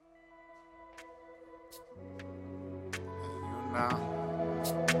now.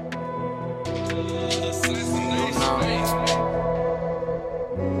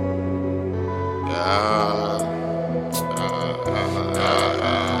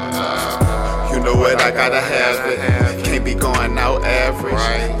 You know what, I gotta have it. Can't be going out average.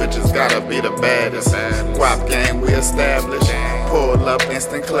 Bitches gotta be the baddest. Guap gang we established. Pull up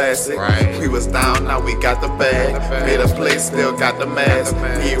instant classic. We was down, now we got the bag. Made a play, still got the mask.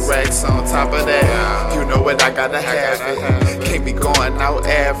 Need racks on top of that. You know what, I gotta have it. Can't be going out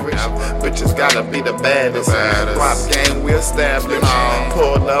average. Bitches gotta be the baddest. Guap gang we established.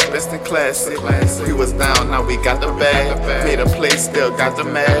 Pull up instant classic. We was down, now we got the bag. Made a play, still got the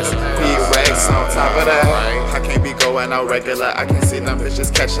mask. Need racks on top of that. I can't be going out regular. I can see them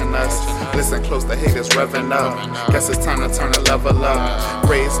bitches catching us. Listen close, the haters revving up. Guess it's time to turn the level up.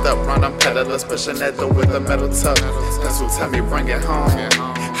 Raised up, run them pedalers, pushing that door with a metal tuck. That's who tell me bring it home.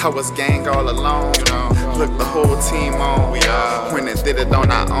 I was gang all alone. Look, the whole team on. Went and did it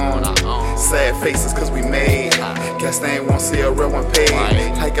on our own. Sad faces cause we made. Guess they ain't won't see a real one paid.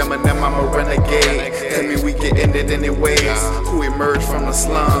 Like Eminem, I'm a renegade. That mean we getting it anyways. Who emerged from the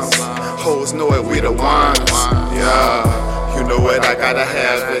slums? Hoes know it, we the ones. Yeah, you know what, I gotta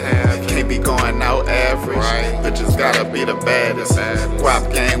have it. Can't be going out average. Bitches gotta be the baddest.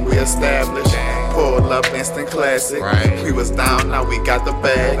 Guap gang we established. Pull up instant classic. We was down, now we got the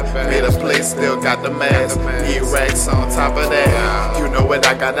bag. Made a play, still got the mask. Need racks on top of that. You know what,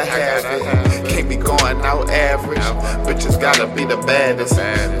 I gotta have it. Can't be going out average. Bitches gotta be the baddest.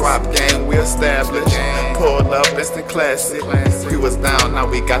 Guap gang we established. Pull up instant classic. We was down, now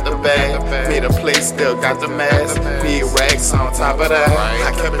we got the bag. Made a play, still got the mask. Need racks on top of that.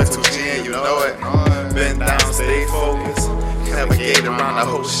 I kept it 2G and you know it. Been down, stay focused. Navigate around the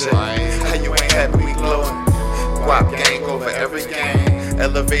whole shit. How you ain't happy we glowing? Guap gang over every game.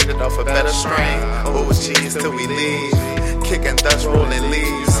 Elevated off a better strain. OGs till we leave. Kicking dust, rolling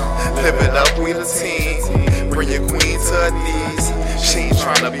leaves. Live it up, we the team. Bring your queen to her knees. She ain't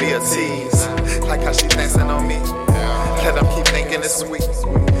tryna be a tease. Like how she dancing on me. Let them keep thinking it's sweet.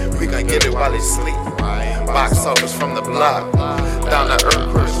 We gon' get it while they sleep. Box office from the block. Down to earth,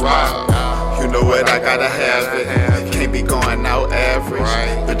 Chris Rock. You know what, I gotta have it. Can't be going out average.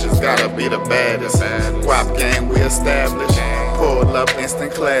 Bitches gotta be the baddest. Guap gang we established. Pull up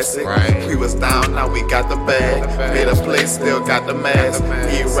instant classic. We was down, now we got the bag. Made a play, still got the mask.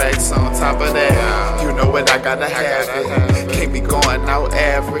 Need racks on top of that. You know what, I gotta have it. Can't be going out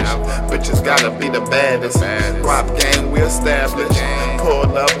average. Bitches gotta be the baddest. Guap gang we established.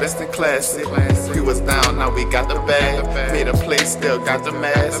 Pull up instant classic. We was down, now we got the bag. Made a play, still got the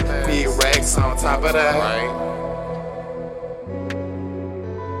mask. Need racks on top of that.